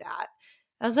don't do that.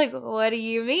 I was like, what do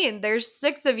you mean? There's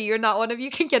 6 of you and not one of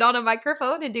you can get on a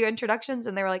microphone and do introductions.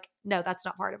 And they were like, no, that's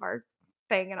not part of our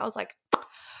thing. And I was like,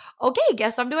 okay,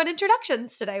 guess I'm doing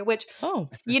introductions today, which,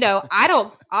 I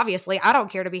don't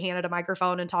care to be handed a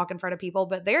microphone and talk in front of people,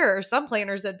 but there are some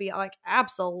planners that'd be like,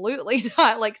 absolutely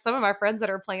not. Like some of my friends that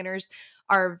are planners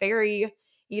are very,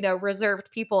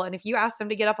 reserved people. And if you ask them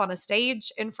to get up on a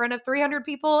stage in front of 300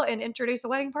 people and introduce a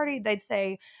wedding party, they'd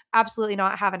say, absolutely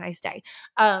not. Have a nice day.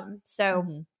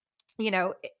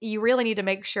 You really need to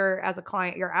make sure as a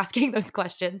client you're asking those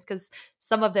questions, because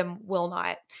some of them will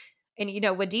not. And,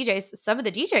 with DJs, some of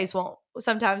the DJs won't.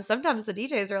 Sometimes the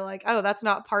DJs are like, oh, that's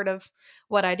not part of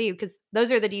what I do. Because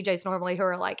those are the DJs normally who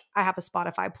are like, I have a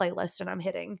Spotify playlist and I'm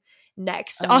hitting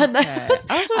next on those. I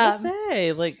was about to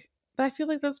say, like, I feel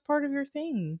like that's part of your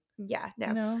thing. Yeah,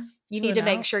 no. You need to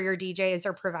make sure your DJs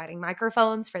are providing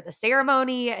microphones for the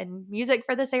ceremony and music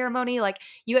for the ceremony. Like,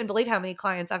 you wouldn't believe how many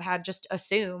clients I've had just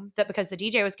assume that because the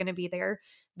DJ was going to be there,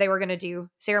 they were going to do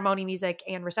ceremony music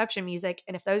and reception music.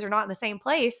 And if those are not in the same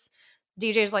place,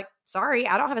 DJ's like, sorry,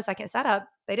 I don't have a second setup.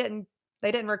 They didn't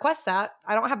request that.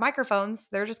 I don't have microphones.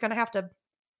 They're just going to have to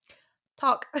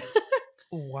talk.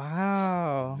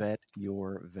 Wow. Vet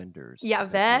your vendors. Yeah,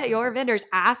 vet your vendors.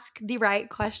 Ask the right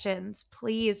questions.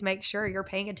 Please make sure you're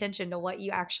paying attention to what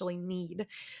you actually need.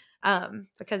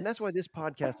 Because and that's why this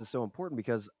podcast is so important,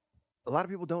 because a lot of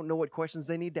people don't know what questions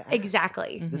they need to ask.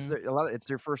 Exactly. This is it's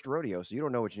their first rodeo, so you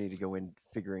don't know what you need to go in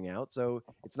figuring out. So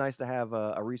it's nice to have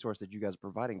a resource that you guys are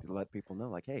providing to let people know,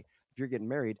 like, hey, if you're getting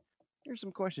married, here's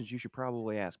some questions you should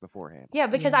probably ask beforehand. Yeah,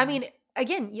 because I mean,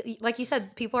 again, like you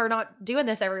said, people are not doing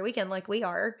this every weekend like we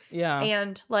are. Yeah.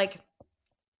 And like,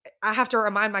 I have to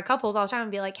remind my couples all the time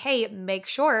and be like, hey, make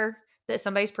sure that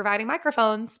somebody's providing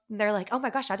microphones. And they're like, oh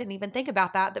my gosh, I didn't even think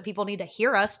about that people need to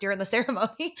hear us during the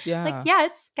ceremony. Yeah. Like, yeah,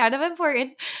 it's kind of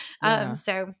important. Yeah.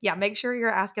 So yeah, make sure you're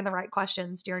asking the right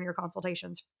questions during your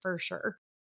consultations for sure.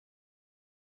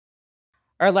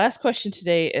 Our last question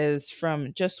today is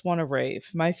from Just Want a Rave.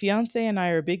 My fiance and I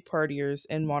are big partiers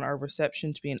and want our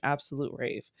reception to be an absolute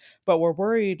rave, but we're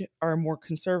worried our more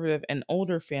conservative and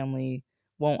older family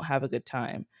won't have a good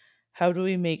time. How do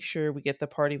we make sure we get the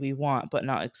party we want but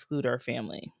not exclude our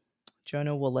family?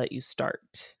 Jonah, will let you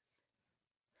start.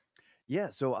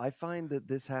 Yeah, so I find that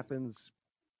this happens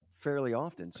fairly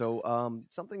often. So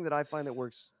something that I find that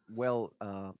works well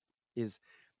is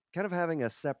kind of having a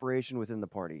separation within the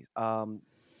party.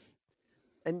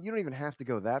 And you don't even have to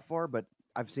go that far, but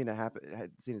I've seen it happen. Had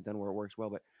seen it done where it works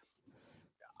well. But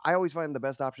I always find the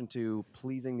best option to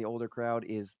pleasing the older crowd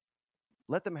is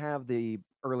let them have the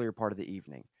earlier part of the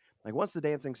evening. Like once the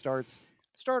dancing starts,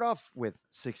 start off with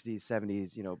 60s,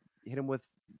 70s. Hit them with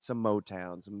some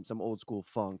Motown, some old school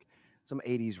funk, some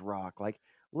 80s rock. Like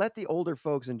let the older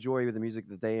folks enjoy the music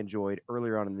that they enjoyed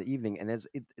earlier on in the evening. And as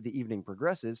the evening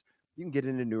progresses, you can get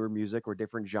into newer music or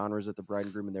different genres that the bride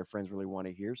and groom and their friends really want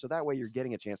to hear. So that way you're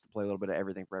getting a chance to play a little bit of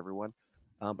everything for everyone.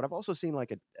 But I've also seen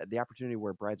like the opportunity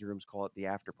where brides and grooms call it the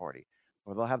after party,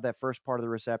 or they'll have that first part of the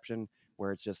reception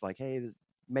where it's just like, hey,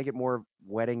 make it more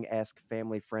wedding-esque,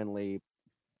 family-friendly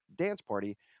dance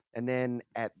party. And then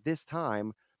at this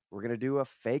time, we're going to do a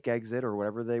fake exit or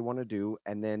whatever they want to do.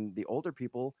 And then the older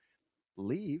people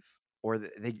leave, or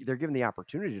they're given the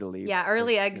opportunity to leave. Yeah, 'cause,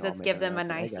 early I'll exits make give an them a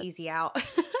announcement, "Hey, nice guys." easy out.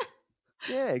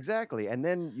 Yeah, exactly. And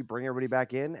then you bring everybody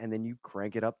back in, and then you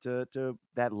crank it up to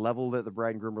that level that the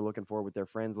bride and groom are looking for with their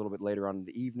friends a little bit later on in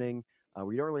the evening.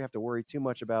 We don't really have to worry too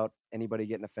much about anybody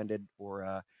getting offended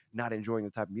or not enjoying the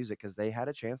type of music, because they had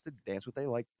a chance to dance what they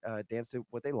like, dance to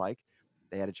what they like.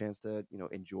 They had a chance to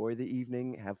enjoy the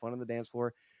evening, have fun on the dance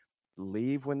floor,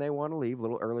 leave when they want to leave a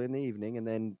little early in the evening, and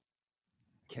then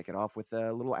kick it off with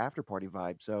a little after party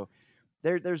vibe. So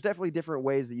there's definitely different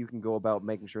ways that you can go about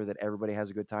making sure that everybody has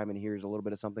a good time and hears a little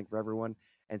bit of something for everyone,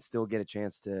 and still get a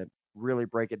chance to really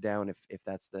break it down if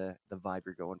that's the vibe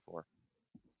you're going for.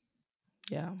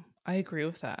 Yeah, I agree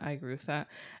with that. I agree with that.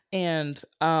 And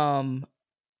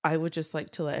I would just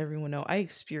like to let everyone know I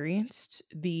experienced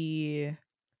the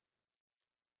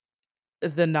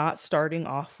not starting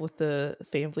off with the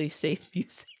family safe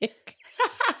music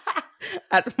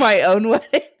at my own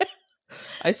wedding.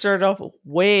 I started off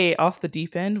way off the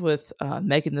deep end with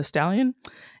Megan Thee Stallion,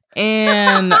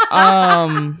 and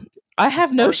I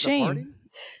have no The shame. party?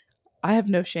 I have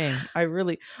no shame.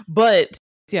 But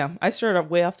yeah, I started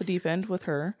off way off the deep end with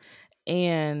her,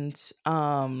 and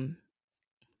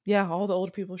yeah, all the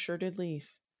older people sure did leave,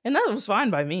 and that was fine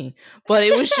by me. But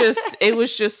it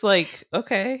was just like,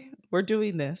 okay, we're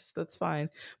doing this. That's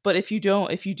fine. But if you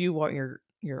do want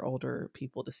your older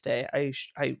people to stay,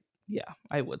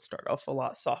 I would start off a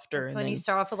lot softer. That's and when you then,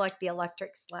 start off with like the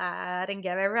electric slide and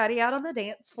get everybody out on the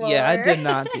dance floor. yeah, I did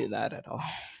not do that at all.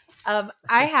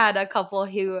 I had a couple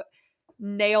who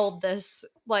nailed this.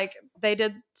 Like, they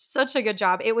did such a good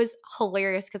job. It was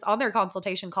hilarious because on their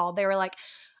consultation call, they were like,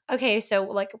 okay, so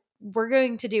like we're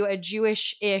going to do a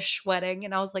Jewish-ish wedding.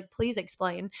 And I was like, please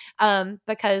explain.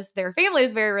 Because their family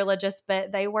is very religious,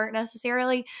 but they weren't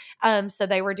necessarily. So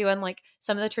they were doing like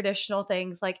some of the traditional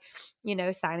things, like,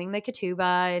 signing the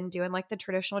ketubah and doing like the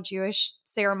traditional Jewish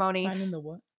ceremony. Signing the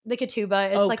what? The ketubah,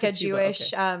 it's like a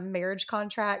Jewish marriage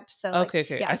contract. So like,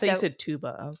 Okay. yeah, I thought you said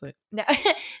tuba. I was like, no.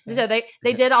 So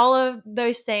they did all of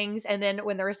those things, and then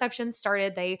when the reception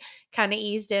started, they kind of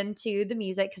eased into the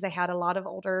music because they had a lot of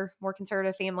older, more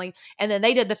conservative family, and then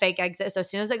they did the fake exit. So as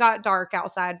soon as it got dark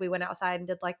outside, we went outside and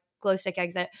did like glow stick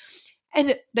exit,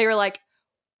 and they were like,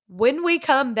 when we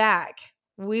come back,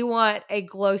 we want a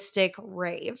glow stick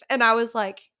rave. And I was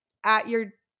like, at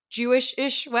your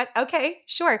Jewish-ish what? Okay,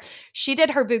 sure. She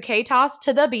did her bouquet toss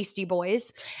to the Beastie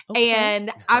Boys. okay.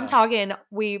 And I'm talking,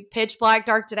 we pitch black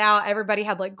darked it out. Everybody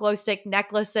had like glow stick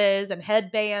necklaces and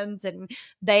headbands, and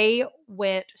they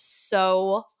went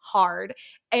so hard.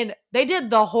 And they did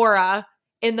the hora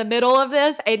in the middle of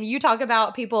this, and you talk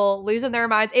about people losing their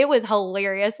minds. It was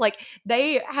hilarious. Like,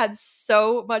 they had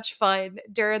so much fun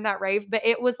during that rave, but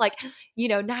it was like,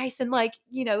 nice and like,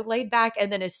 laid back.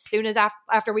 And then as soon as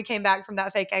after we came back from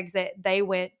that fake exit, they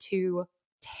went to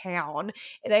town.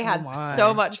 They had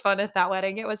so much fun at that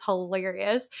wedding. It was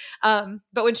hilarious. But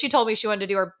when she told me she wanted to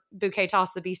do her bouquet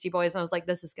toss the Beastie Boys, I was like,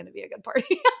 this is going to be a good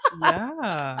party.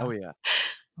 Yeah. Oh yeah.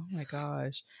 Oh my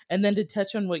gosh. And then to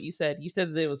touch on what you said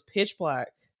that it was pitch black,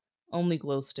 only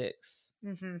glow sticks.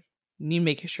 Mm-hmm. You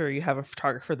make sure you have a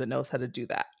photographer that knows how to do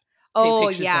that. Oh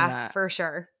yeah, for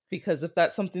sure. Because if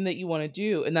that's something that you want to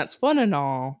do, and that's fun and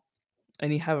all,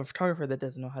 and you have a photographer that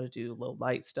doesn't know how to do low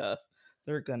light stuff,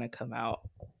 they're gonna come out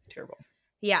terrible.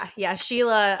 Yeah.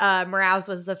 Sheila Mraz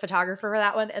was the photographer for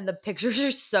that one, and the pictures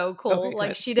are so cool. Okay, like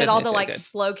good. she did all the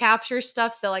slow capture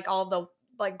stuff, so like all the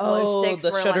like glow sticks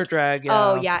the were shutter like, drag. Yeah.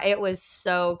 Oh yeah, it was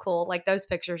so cool. Like, those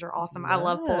pictures are awesome. I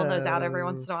love pulling those out every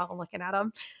once in a while and looking at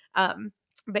them.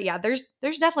 But yeah, there's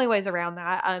definitely ways around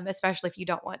that, especially if you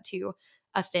don't want to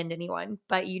offend anyone,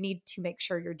 but you need to make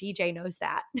sure your DJ knows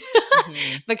that.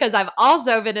 Mm-hmm. Because I've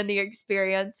also been in the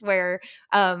experience where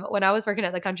when I was working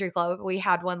at the country club, we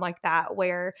had one like that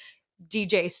where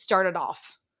DJ started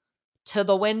off to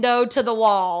the window, to the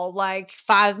wall, like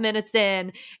 5 minutes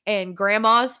in, and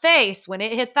grandma's face when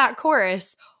it hit that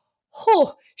chorus,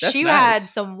 she had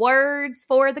some words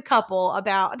for the couple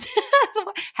about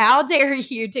how dare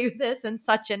you do this in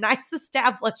such a nice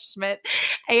establishment.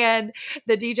 And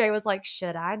the DJ was like,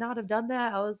 should I not have done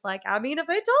that? I was like, I mean, if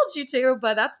I told you to,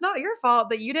 but that's not your fault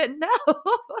that you didn't know.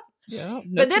 Yeah.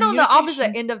 No But then on the opposite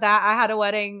communication. end of that, I had a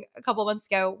wedding a couple months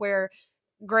ago where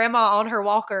grandma on her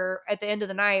walker at the end of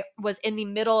the night was in the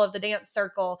middle of the dance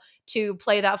circle to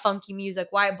play that funky music,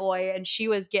 White Boy, and she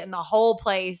was getting the whole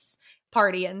place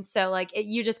partying. So like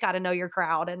you just got to know your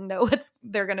crowd and know what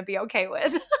they're going to be okay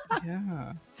with.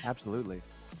 Yeah. Absolutely.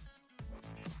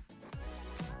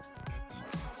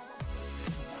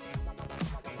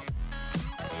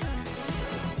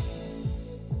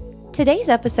 Today's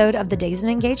episode of the Dazed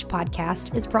and Engaged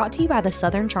podcast is brought to you by the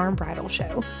Southern Charm Bridal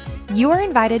Show. You are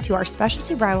invited to our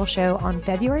specialty bridal show on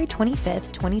February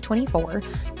 25th, 2024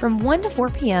 from 1 to 4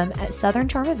 p.m. at Southern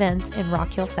Charm Events in Rock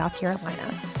Hill, South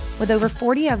Carolina. With over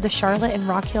 40 of the Charlotte and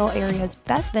Rock Hill area's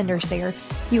best vendors there,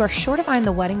 you are sure to find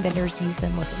the wedding vendors you've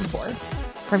been looking for.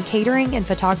 From catering and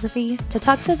photography to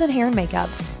tuxes and hair and makeup,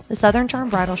 the Southern Charm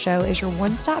Bridal Show is your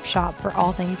one-stop shop for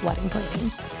all things wedding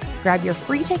planning. Grab your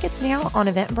free tickets now on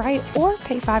Eventbrite or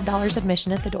pay $5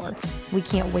 admission at the door. We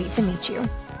can't wait to meet you.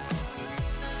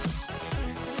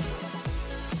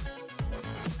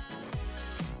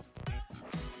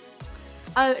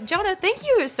 Jonah, thank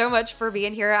you so much for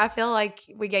being here. I feel like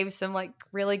we gave some like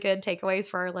really good takeaways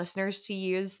for our listeners to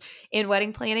use in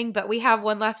wedding planning, but we have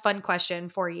one last fun question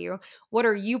for you. What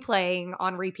are you playing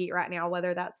on repeat right now,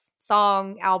 whether that's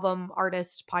song, album,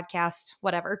 artist, podcast,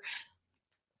 whatever?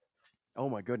 Oh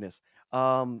my goodness.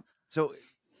 So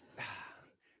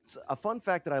a fun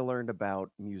fact that I learned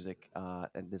about music,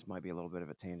 and this might be a little bit of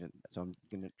a tangent, so I'm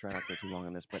going to try not to go too long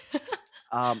on this, but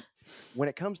when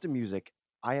it comes to music,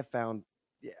 I have found,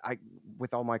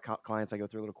 with all my clients, I go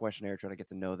through a little questionnaire, try to get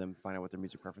to know them, find out what their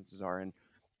music preferences are. And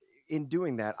in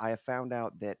doing that, I have found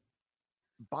out that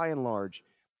by and large,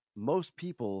 most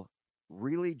people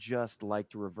really just like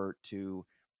to revert to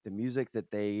the music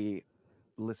that they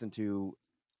listen to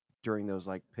during those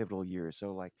like pivotal years.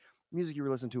 So like music you were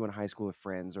listening to in high school with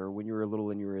friends, or when you were little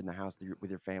and you were in the house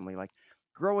with your family. Like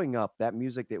growing up, that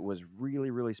music that was really,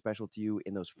 really special to you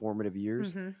in those formative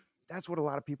years, that's what a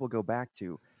lot of people go back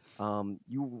to.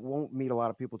 You won't meet a lot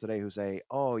of people today who say,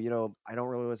 "Oh, I don't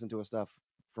really listen to stuff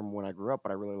from when I grew up,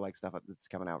 but I really like stuff that's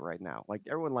coming out right now." Like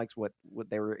everyone likes what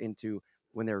they were into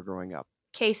when they were growing up.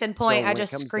 Case in So point, I when it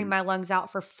just comes screamed to my lungs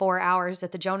out for 4 hours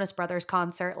at the Jonas Brothers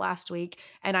concert last week,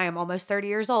 and I am almost 30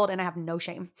 years old, and I have no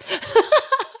shame.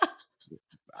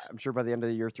 I'm sure by the end of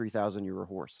the year 3000, you were a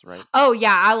horse, right? Oh,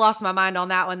 yeah. I lost my mind on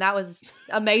that one. That was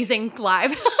amazing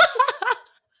live.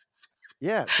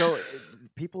 Yeah. So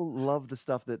people love the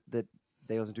stuff that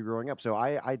they listen to growing up. So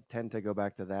I tend to go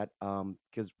back to that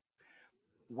because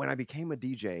when I became a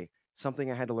DJ,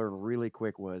 something I had to learn really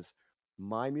quick was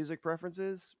my music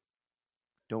preferences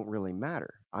don't really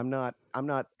matter. I'm not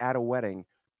at a wedding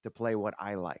to play what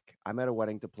I like. I'm at a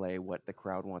wedding to play what the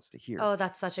crowd wants to hear. Oh,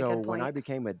 that's such a So good when I point.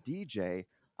 became a DJ,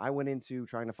 I went into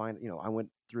trying to find, I went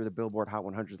through the Billboard Hot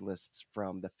 100 lists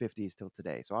from the 50s till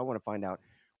today. So I want to find out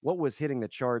what was hitting the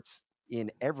charts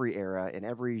in every era, in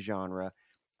every genre,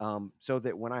 so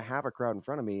that when I have a crowd in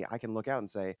front of me, I can look out and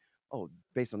say, oh,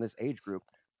 based on this age group,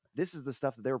 this is the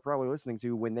stuff that they were probably listening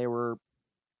to when they were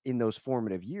in those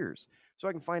formative years. So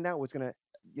I can find out what's going to,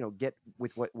 get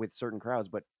with certain crowds.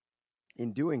 But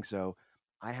in doing so,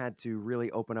 I had to really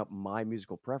open up my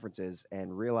musical preferences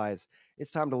and realize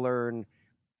it's time to learn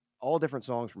all different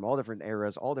songs from all different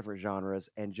eras, all different genres,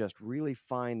 and just really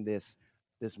find this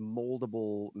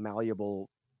moldable,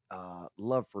 malleable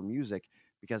love for music.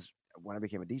 Because when I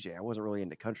became a DJ, I wasn't really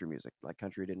into country music. Like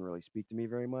country didn't really speak to me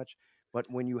very much. But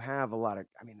when you have a lot of,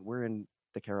 I mean, we're in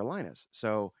the Carolinas,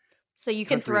 so So you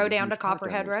can country is throw a down to huge part down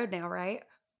Copperhead there. Road now, right?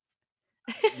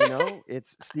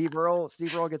 It's Steve Earle.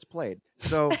 Steve Earle gets played.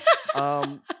 So,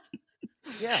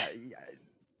 yeah.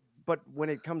 But when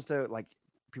it comes to like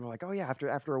people are like, oh yeah,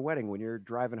 after a wedding, when you're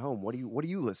driving home, what do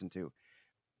you listen to?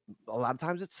 A lot of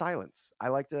times it's silence. I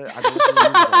like to I've been listening to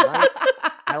music all night.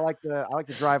 I like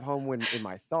to drive home when in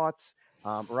my thoughts,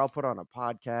 or I'll put on a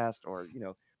podcast, or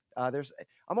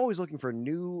I'm always looking for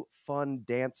new fun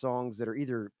dance songs that are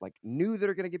either like new that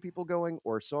are going to get people going,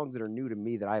 or songs that are new to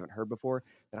me that I haven't heard before.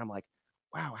 That I'm like,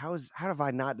 wow, how have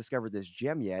I not discovered this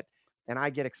gem yet? And I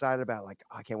get excited about like,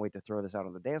 oh, I can't wait to throw this out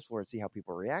on the dance floor and see how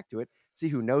people react to it, see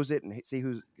who knows it, and see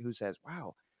who says,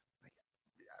 wow, like,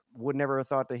 would never have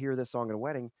thought to hear this song at a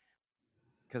wedding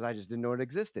because I just didn't know it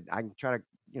existed. I can try to,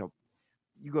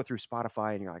 you go through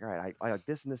Spotify and you're like, all right, I like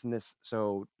this and this and this.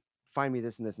 So find me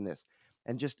this and this and this.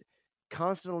 And just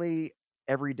constantly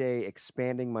every day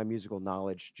expanding my musical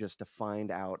knowledge just to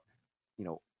find out,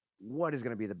 what is going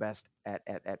to be the best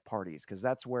at parties. Cause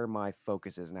that's where my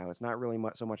focus is now. It's not really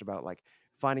so much about like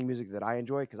finding music that I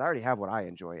enjoy. Cause I already have what I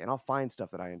enjoy and I'll find stuff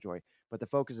that I enjoy, but the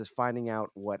focus is finding out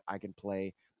what I can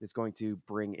play it's going to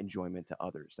bring enjoyment to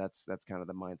others. That's kind of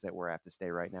the mindset where I have to stay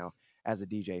right now as a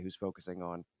DJ who's focusing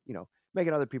on,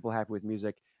 making other people happy with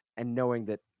music and knowing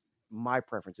that my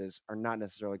preferences are not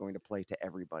necessarily going to play to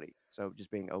everybody. So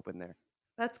just being open there.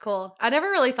 That's cool. I never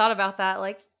really thought about that.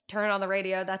 Like, turn on the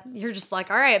radio, that you're just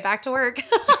like, all right, back to work.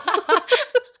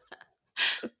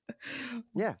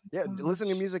 Yeah.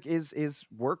 Listening to music is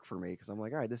work for me because I'm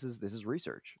like, all right, this is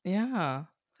research. Yeah.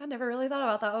 I never really thought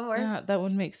about that before. Yeah, that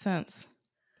would make sense.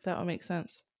 That would make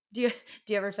sense. Do you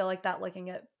ever feel like that looking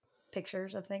at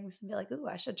pictures of things and be like, ooh,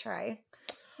 I should try,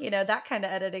 that kind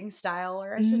of editing style,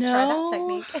 or I should try that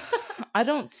technique? I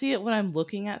don't see it when I'm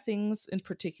looking at things in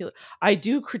particular. I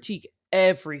do critique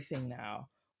everything now,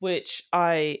 which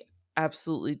I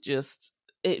absolutely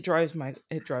it drives my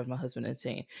husband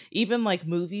insane. Even like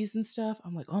movies and stuff,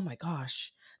 I'm like, oh my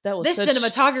gosh, that was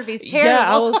cinematography is terrible.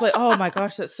 Yeah, I was like, oh my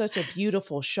gosh, that's such a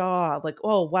beautiful shot. Like,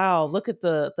 oh wow, look at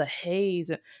the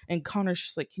haze. And Connor's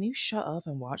just like, can you shut up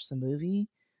and watch the movie?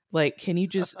 Like, can we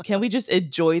just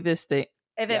enjoy this thing?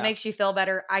 If it makes you feel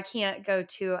better, I can't go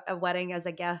to a wedding as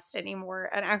a guest anymore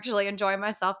and actually enjoy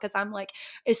myself because I'm like,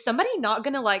 is somebody not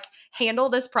going to like handle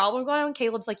this problem going on?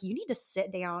 Caleb's like, you need to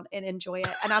sit down and enjoy it.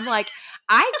 And I'm like,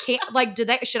 I can't, like,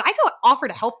 should I go offer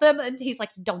to help them? And he's like,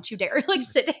 don't you dare, like,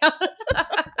 sit down.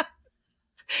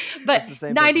 But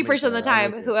 90% of the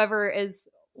time, whoever is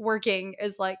working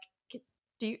is like,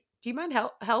 do you mind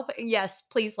helping? Yes,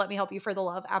 please let me help you for the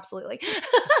love. Absolutely.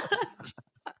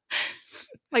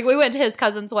 Like, we went to his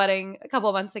cousin's wedding a couple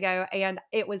of months ago and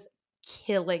it was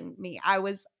killing me. I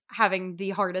was having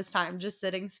the hardest time just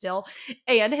sitting still.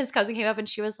 And his cousin came up and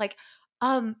she was like,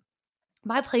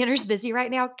 my planner's busy right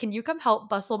now. Can you come help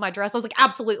bustle my dress? I was like,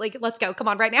 absolutely. Let's go. Come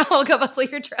on right now. I'll go bustle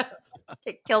your dress.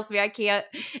 It kills me. I can't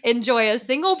enjoy a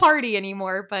single party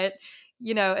anymore, but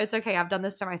it's okay. I've done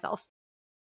this to myself.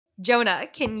 Jonah,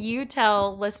 can you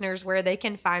tell listeners where they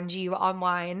can find you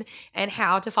online and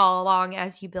how to follow along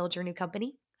as you build your new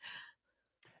company?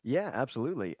 Yeah,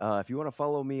 absolutely. If you want to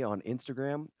follow me on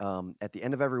Instagram, at the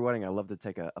end of every wedding, I love to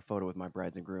take a photo with my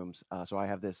brides and grooms. So I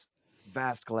have this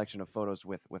vast collection of photos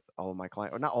with all of my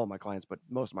clients, or not all of my clients, but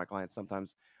most of my clients.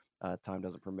 Sometimes time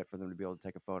doesn't permit for them to be able to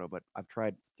take a photo, but I've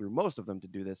tried through most of them to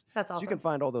do this. That's awesome. So you can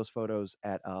find all those photos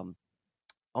at on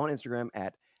Instagram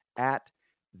at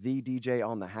the DJ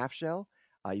on the Half Shell.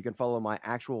 You can follow my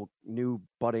actual new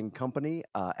budding company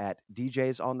at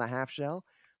DJs on the Half Shell.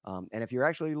 And if you're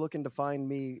actually looking to find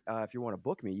me, if you want to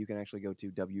book me, you can actually go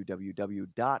to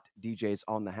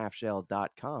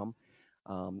www.djsonthehalfshell.com.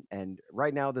 And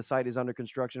right now the site is under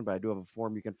construction, but I do have a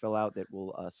form you can fill out that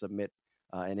will submit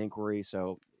an inquiry.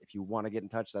 So if you want to get in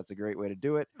touch, that's a great way to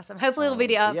do it. Awesome. Hopefully it'll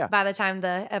be up by the time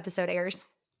the episode airs.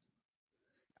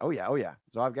 Oh yeah.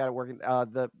 So I've got it working.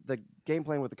 The game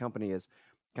plan with the company is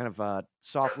kind of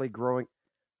softly growing.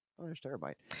 Oh, there's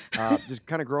Terabyte. Just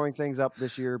kind of growing things up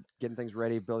this year, getting things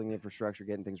ready, building the infrastructure,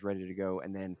 getting things ready to go.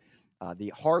 And then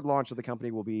the hard launch of the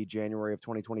company will be January of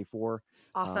 2024.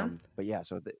 Awesome. But yeah,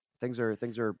 so things are.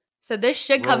 So this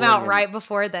should come out right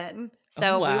before then.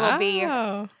 So we will be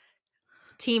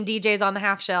Team DJs on the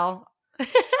Half Shell.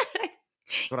 That's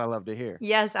what I love to hear.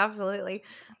 Yes, absolutely.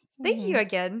 Thank you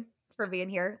again for being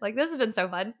here. Like, this has been so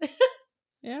fun.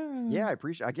 Yeah, I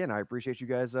appreciate you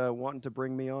guys wanting to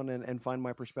bring me on and find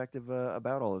my perspective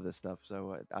about all of this stuff.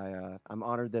 So I'm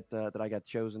honored that I got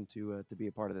chosen to be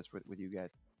a part of this with you guys.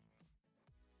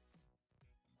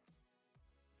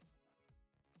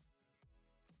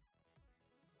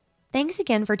 Thanks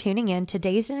again for tuning in to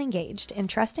Dazed and Engaged and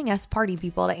trusting us party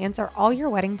people to answer all your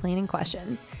wedding planning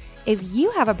questions. If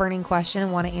you have a burning question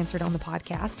and want to answer it on the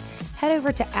podcast, head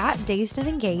over to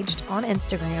 @DazedandEngaged on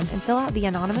Instagram and fill out the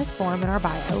anonymous form in our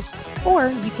bio. Or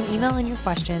you can email in your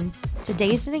question to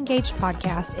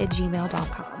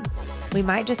dazedandengagedpodcast@gmail.com. We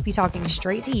might just be talking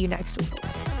straight to you next week.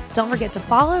 Don't forget to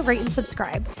follow, rate, and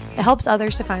subscribe. It helps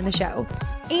others to find the show.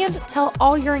 And tell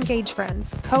all your engaged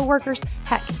friends, coworkers,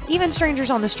 heck, even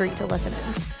strangers on the street to listen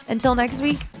in. Until next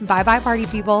week, bye-bye party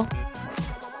people.